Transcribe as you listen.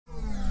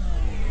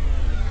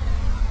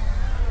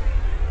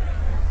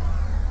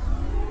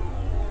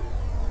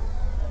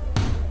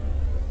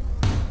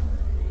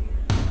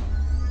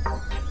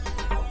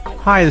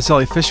Hi, this is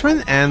Ellie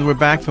Fishman, and we're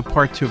back for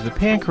part 2 of the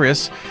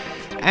pancreas.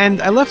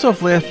 And I left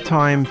off last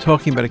time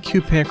talking about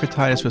acute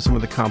pancreatitis with some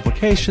of the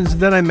complications,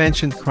 and then I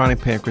mentioned chronic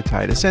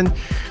pancreatitis. And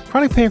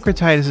chronic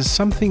pancreatitis is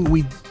something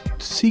we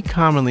see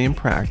commonly in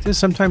practice.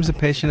 Sometimes the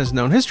patient has a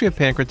known history of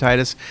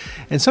pancreatitis,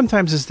 and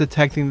sometimes it's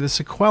detecting the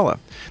sequela.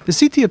 The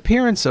CT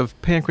appearance of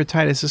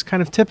pancreatitis is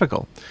kind of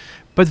typical,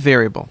 but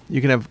variable.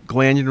 You can have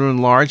glandular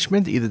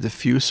enlargement, either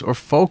diffuse or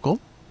focal.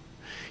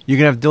 You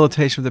can have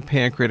dilatation of the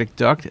pancreatic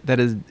duct. That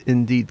is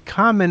indeed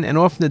common, and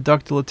often the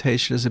duct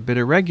dilatation is a bit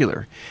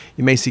irregular.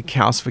 You may see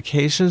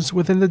calcifications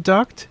within the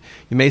duct.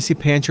 You may see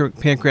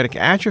pancreatic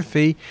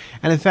atrophy,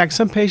 and in fact,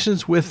 some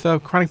patients with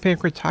chronic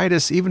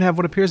pancreatitis even have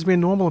what appears to be a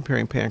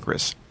normal-appearing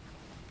pancreas.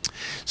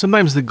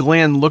 Sometimes the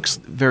gland looks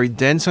very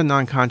dense on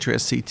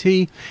non-contrast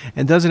CT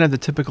and doesn't have the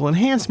typical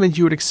enhancement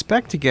you would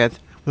expect to get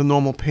with a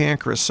normal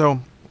pancreas.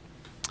 So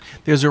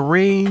there's a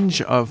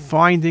range of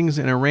findings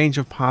and a range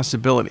of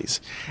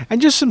possibilities.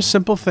 And just some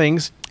simple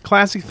things.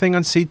 Classic thing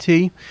on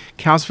CT,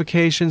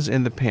 calcifications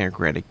in the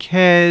pancreatic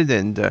head,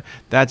 and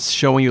that's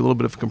showing you a little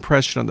bit of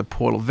compression on the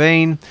portal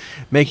vein,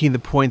 making the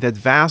point that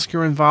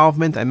vascular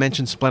involvement, I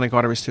mentioned splenic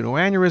artery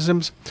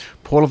stenoaneurysms,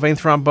 portal vein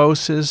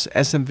thrombosis,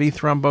 SMV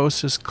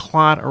thrombosis,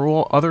 clot, or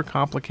all other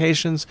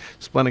complications,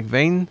 splenic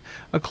vein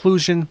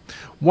occlusion.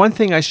 One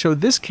thing I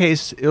showed this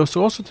case is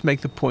also to make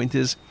the point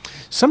is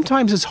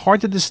sometimes it's hard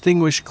to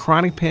distinguish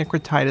chronic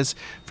pancreatitis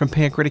from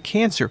pancreatic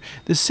cancer.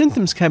 The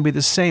symptoms can be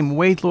the same: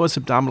 weight loss,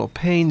 abdominal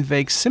pain,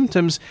 vague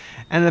symptoms,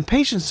 and in a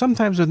patient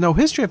sometimes with no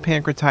history of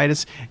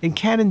pancreatitis, it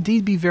can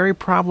indeed be very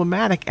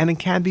problematic and it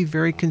can be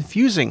very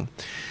confusing.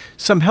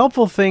 Some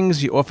helpful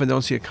things: you often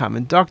don't see a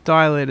common duct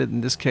dilated.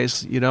 In this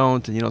case, you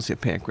don't, and you don't see a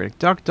pancreatic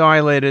duct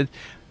dilated.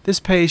 This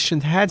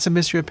patient had some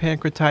history of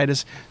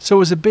pancreatitis, so it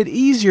was a bit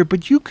easier,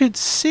 but you could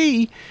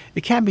see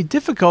it can be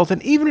difficult.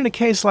 And even in a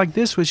case like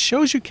this, which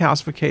shows you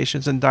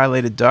calcifications and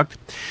dilated duct,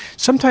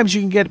 sometimes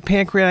you can get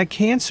pancreatic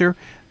cancer.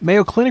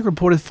 Mayo Clinic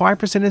reported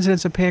 5%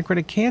 incidence of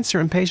pancreatic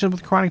cancer in patients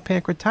with chronic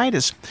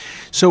pancreatitis.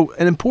 So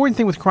an important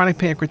thing with chronic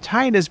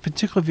pancreatitis,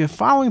 particularly if you're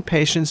following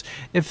patients,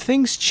 if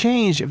things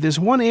change, if there's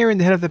one area in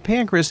the head of the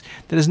pancreas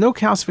that has no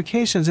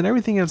calcifications and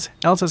everything else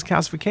has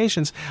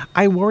calcifications,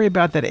 I worry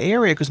about that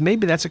area because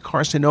maybe that's a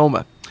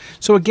carcinoma.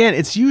 So again,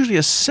 it's usually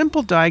a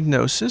simple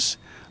diagnosis,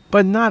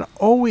 but not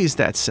always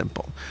that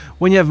simple.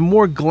 When you have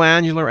more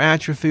glandular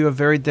atrophy or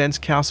very dense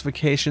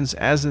calcifications,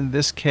 as in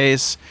this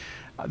case,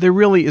 there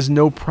really is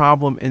no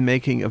problem in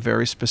making a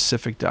very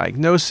specific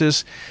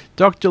diagnosis.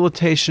 Duct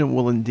dilatation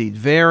will indeed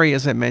vary.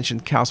 As I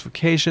mentioned,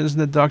 calcifications in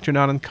the duct are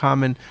not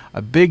uncommon.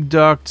 A big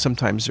duct,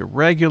 sometimes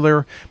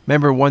irregular.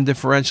 Remember, one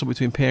differential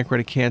between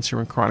pancreatic cancer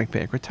and chronic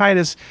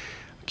pancreatitis.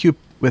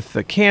 With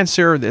the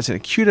cancer, there's an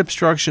acute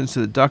obstruction,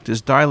 so the duct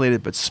is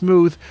dilated but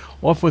smooth.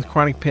 Often with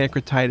chronic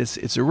pancreatitis,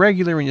 it's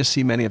irregular, and you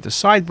see many of the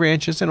side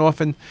branches and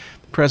often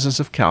the presence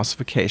of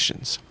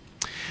calcifications.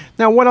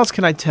 Now, what else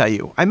can I tell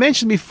you? I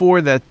mentioned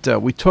before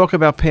that we talk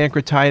about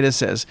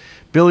pancreatitis as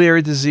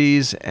biliary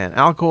disease and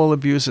alcohol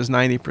abuse as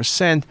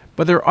 90%,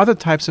 but there are other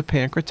types of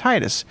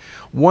pancreatitis.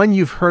 One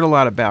you've heard a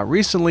lot about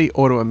recently,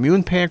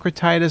 autoimmune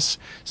pancreatitis.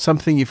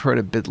 Something you've heard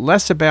a bit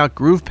less about,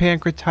 groove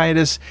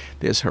pancreatitis.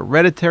 There's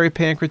hereditary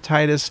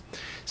pancreatitis.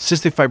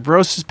 Cystic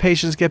fibrosis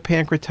patients get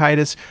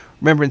pancreatitis.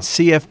 Remember, in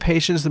CF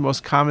patients, the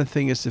most common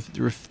thing is the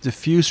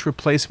diffuse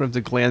replacement of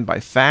the gland by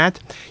fat.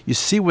 You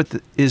see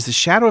what is the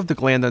shadow of the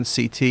gland on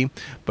CT,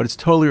 but it's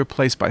totally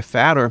replaced by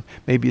fat, or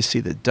maybe you see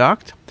the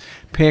duct.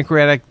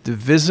 Pancreatic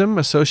divisum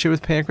associated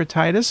with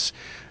pancreatitis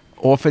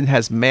often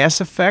has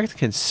mass effect,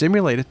 can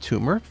simulate a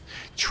tumor.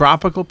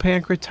 Tropical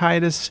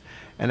pancreatitis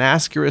and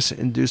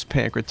ascaris-induced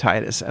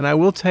pancreatitis. And I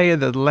will tell you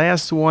that the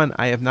last one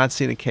I have not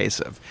seen a case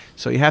of.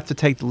 So you have to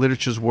take the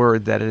literature's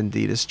word that it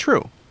indeed is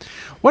true.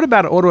 What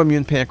about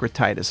autoimmune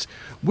pancreatitis?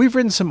 We've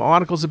written some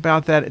articles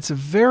about that. It's a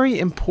very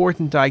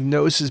important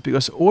diagnosis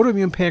because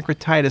autoimmune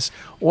pancreatitis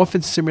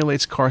often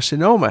simulates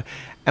carcinoma.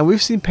 And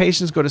we've seen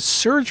patients go to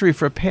surgery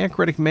for a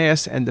pancreatic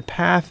mass, and the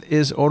path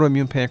is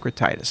autoimmune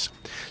pancreatitis.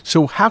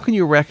 So how can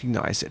you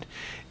recognize it?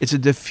 It's a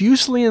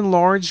diffusely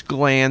enlarged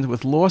gland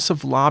with loss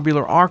of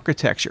lobular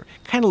architecture.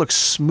 Kind of looks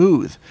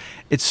smooth.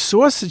 It's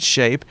sausage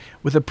shape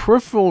with a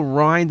peripheral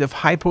rind of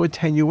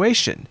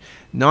hypoattenuation,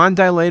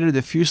 non-dilated,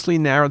 diffusely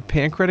narrowed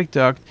pancreatic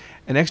duct,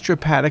 and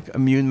extrahepatic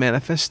immune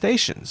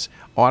manifestations.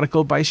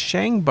 Article by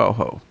Shang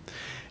Boho.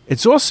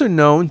 It's also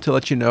known, to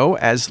let you know,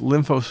 as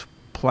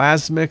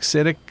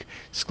lymphoplasmacytic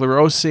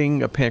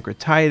sclerosing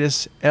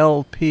pancreatitis,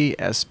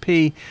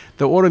 LPSP.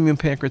 The autoimmune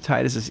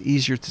pancreatitis is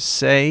easier to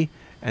say,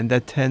 and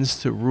that tends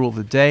to rule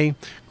the day.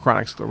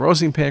 Chronic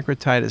sclerosing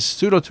pancreatitis,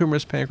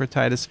 pseudotumorous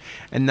pancreatitis,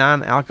 and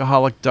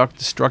non-alcoholic duct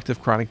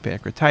destructive chronic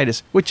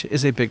pancreatitis, which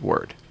is a big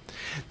word.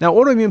 Now,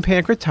 autoimmune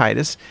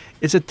pancreatitis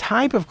is a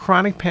type of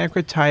chronic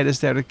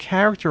pancreatitis that are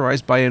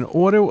characterized by an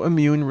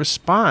autoimmune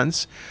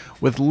response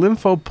with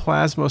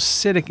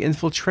lymphoplasmacytic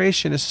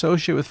infiltration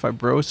associated with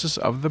fibrosis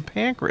of the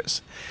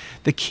pancreas.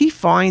 The key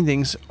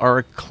findings are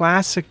a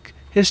classic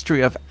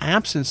history of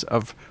absence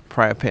of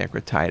prior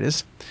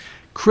pancreatitis,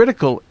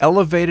 Critical,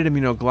 elevated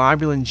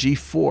immunoglobulin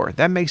G4.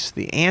 That makes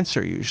the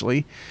answer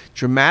usually.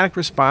 Dramatic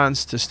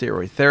response to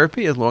steroid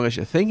therapy, as long as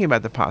you're thinking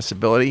about the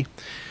possibility.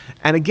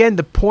 And again,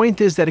 the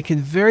point is that it can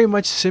very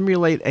much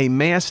simulate a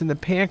mass in the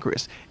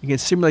pancreas. It can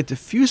simulate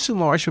diffuse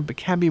enlargement, but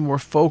can be more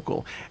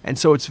focal. And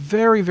so it's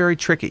very, very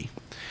tricky.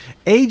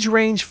 Age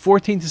range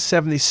 14 to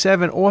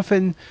 77.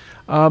 Often,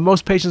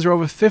 most patients are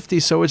over 50,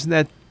 so it's in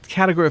that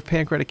category of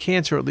pancreatic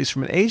cancer, at least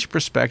from an age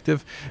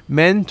perspective.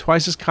 Men,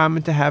 twice as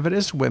common to have it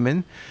as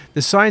women.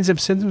 The signs and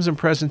symptoms and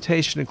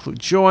presentation include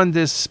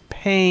jaundice,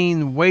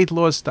 pain, weight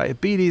loss,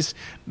 diabetes.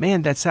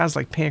 Man, that sounds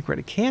like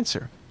pancreatic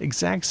cancer.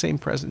 Exact same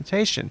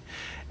presentation.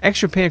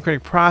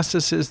 Extrapancreatic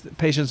processes that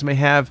patients may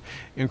have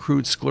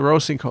include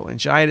sclerosing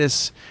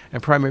cholangitis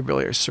and primary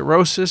biliary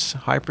cirrhosis,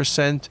 high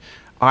percent,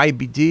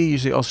 IBD,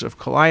 usually ulcerative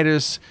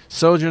colitis,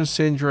 Sjögren's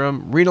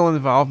syndrome, renal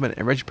involvement,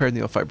 and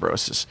retroperitoneal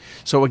fibrosis.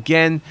 So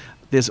again,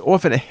 there's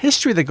often a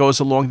history that goes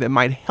along that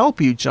might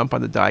help you jump on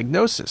the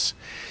diagnosis.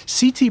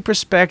 CT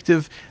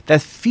perspective,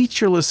 that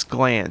featureless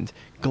gland,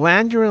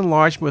 glandular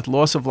enlargement with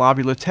loss of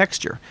lobular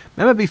texture.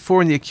 Remember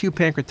before in the acute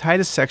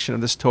pancreatitis section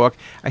of this talk,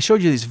 I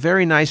showed you these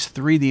very nice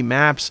 3D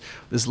maps,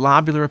 this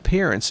lobular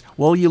appearance.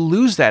 Well, you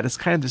lose that. It's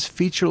kind of this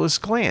featureless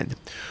gland.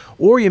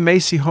 Or you may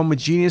see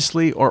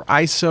homogeneously or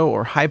iso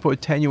or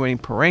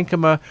hypoattenuating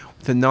parenchyma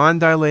with a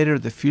non-dilated or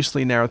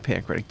diffusely narrowed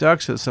pancreatic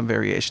duct, so there's some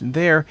variation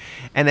there,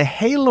 and a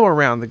halo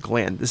around the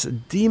gland, this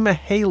edema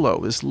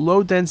halo, this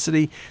low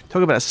density,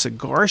 talk about a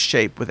cigar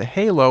shape with a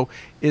halo,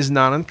 is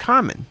not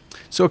uncommon.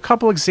 So a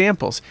couple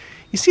examples.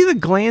 You see the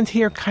gland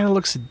here kind of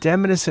looks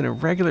edematous and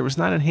irregular. It was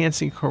not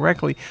enhancing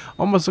correctly.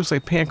 Almost looks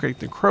like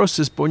pancreatic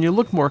necrosis, but when you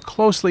look more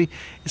closely,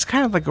 it's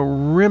kind of like a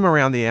rim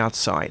around the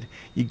outside.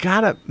 You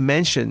got to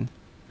mention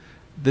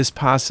this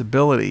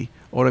possibility,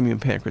 autoimmune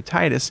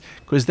pancreatitis,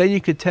 because then you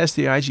could test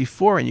the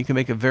IG4 and you can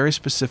make a very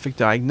specific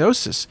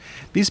diagnosis.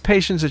 These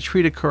patients are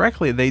treated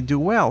correctly, they do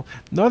well.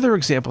 Another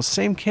example,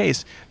 same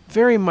case,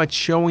 very much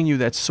showing you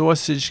that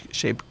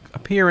sausage-shaped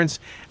appearance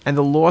and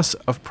the loss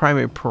of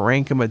primary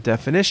parenchyma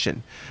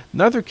definition.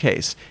 Another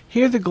case,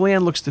 here the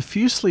gland looks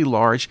diffusely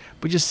large,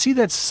 but you see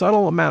that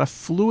subtle amount of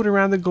fluid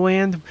around the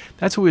gland.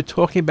 That's what we were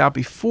talking about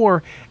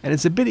before, and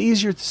it's a bit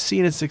easier to see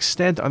in its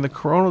extent on the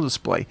coronal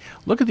display.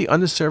 Look at the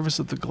undersurface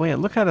of the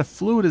gland. Look how the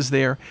fluid is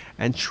there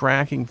and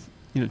tracking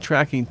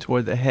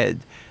toward the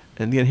head.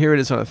 And again, here it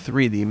is on a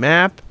 3D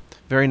map.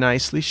 Very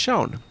nicely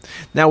shown.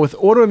 Now with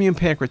autoimmune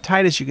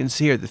pancreatitis, you can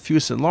see here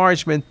diffuse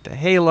enlargement, the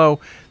halo,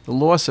 the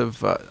loss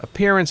of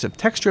appearance and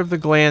texture of the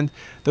gland,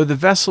 though the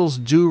vessels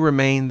do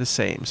remain the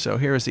same. So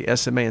here is the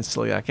SMA and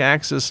celiac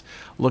axis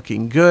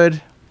looking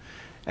good.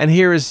 And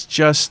here is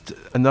just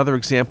another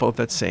example of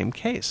that same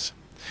case.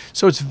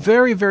 So it's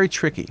very, very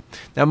tricky.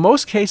 Now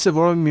most cases of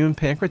autoimmune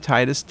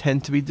pancreatitis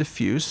tend to be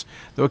diffuse,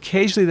 though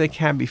occasionally they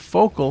can be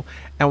focal,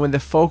 and when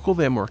they're focal,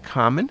 they're more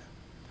common.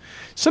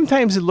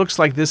 Sometimes it looks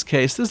like this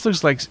case. This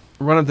looks like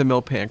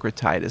run-of-the-mill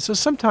pancreatitis. So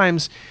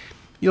sometimes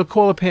you'll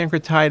call it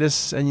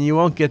pancreatitis and you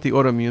won't get the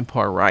autoimmune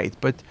part right,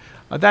 but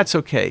that's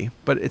okay.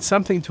 But it's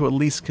something to at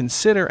least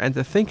consider and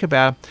to think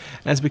about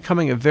as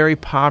becoming a very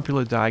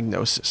popular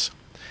diagnosis.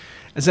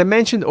 As I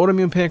mentioned,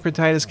 autoimmune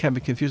pancreatitis can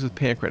be confused with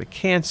pancreatic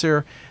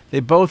cancer.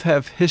 They both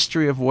have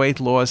history of weight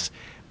loss.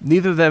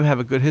 Neither of them have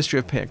a good history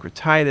of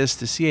pancreatitis.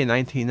 The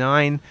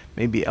CA19-9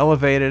 may be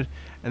elevated,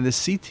 and the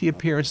CT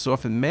appearance is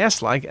often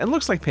mass-like and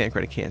looks like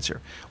pancreatic cancer.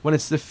 When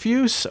it's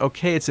diffuse,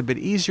 okay, it's a bit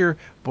easier,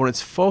 but when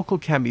it's focal,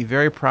 it can be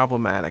very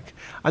problematic.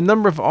 A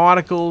number of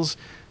articles,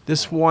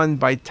 this one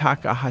by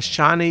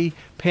Takahashani,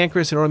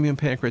 Pancreas and Autoimmune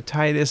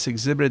Pancreatitis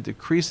exhibited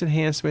decreased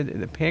enhancement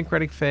in the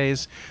pancreatic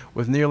phase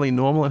with nearly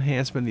normal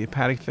enhancement in the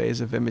hepatic phase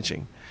of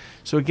imaging.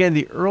 So again,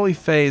 the early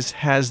phase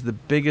has the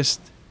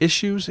biggest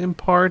issues in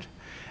part,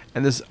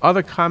 and this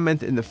other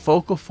comment in the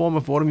focal form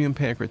of autoimmune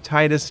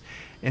pancreatitis,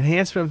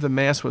 enhancement of the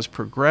mass was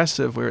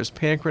progressive, whereas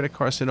pancreatic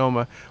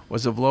carcinoma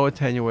was of low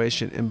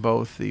attenuation in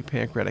both the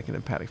pancreatic and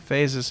hepatic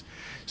phases.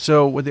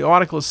 So what the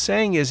article is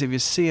saying is if you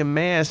see a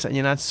mass and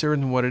you're not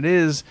certain what it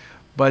is,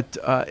 but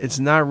it's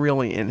not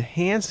really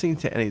enhancing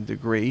to any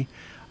degree,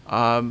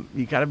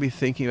 you got to be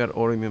thinking about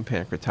autoimmune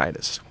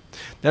pancreatitis.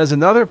 Now, there's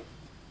another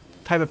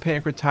type of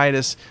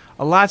pancreatitis.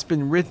 A lot's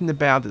been written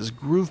about this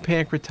groove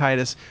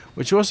pancreatitis,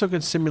 which also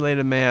can simulate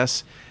a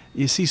mass.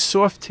 You see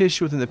soft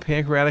tissue within the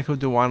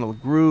pancreaticoduodenal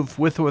groove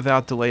with or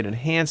without delayed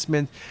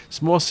enhancement,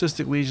 small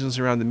cystic lesions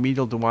around the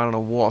medial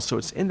duodenal wall. So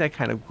it's in that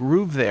kind of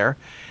groove there.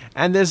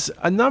 And there's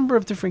a number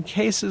of different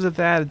cases of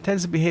that. It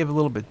tends to behave a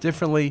little bit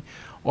differently,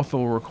 often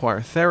will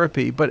require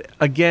therapy, but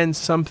again,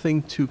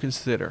 something to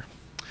consider.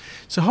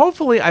 So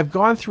hopefully I've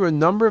gone through a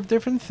number of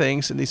different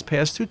things in these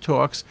past two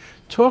talks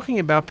talking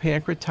about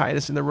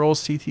pancreatitis and the role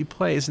CT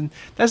plays, and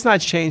that's not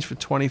changed for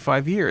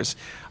 25 years.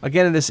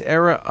 Again, in this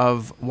era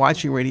of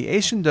watching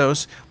radiation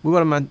dose, we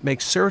want to make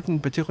certain,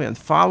 particularly on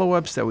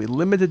follow-ups, that we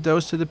limit the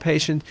dose to the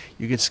patient.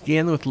 You can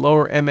scan with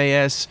lower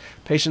MAS.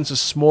 Patients are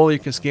smaller, you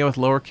can scan with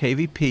lower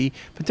KVP,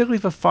 particularly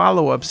for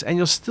follow-ups, and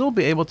you'll still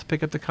be able to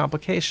pick up the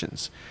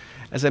complications.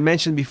 As I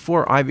mentioned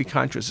before, IV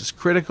contrast is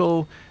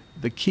critical.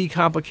 The key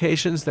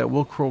complications that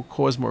will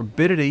cause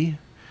morbidity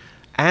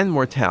and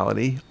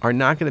mortality are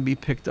not going to be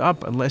picked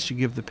up unless you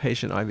give the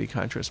patient IV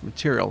contrast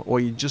material, or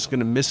you're just going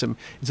to miss them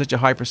in such a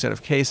high percent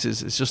of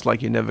cases. It's just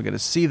like you're never going to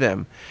see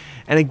them.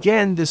 And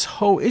again, this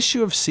whole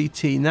issue of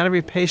CT, not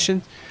every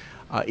patient,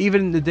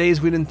 even in the days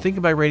we didn't think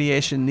about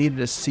radiation, needed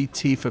a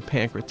CT for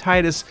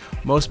pancreatitis.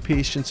 Most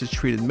patients are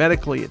treated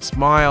medically. It's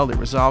mild. It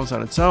resolves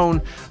on its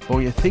own. But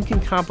when you're thinking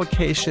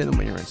complication,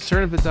 when you're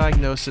uncertain of the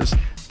diagnosis,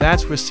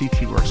 that's where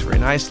CT works very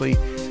nicely.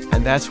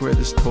 And that's where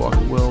this talk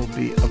will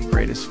be of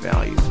greatest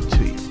value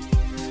to you.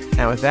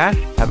 And with that,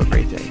 have a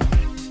great day.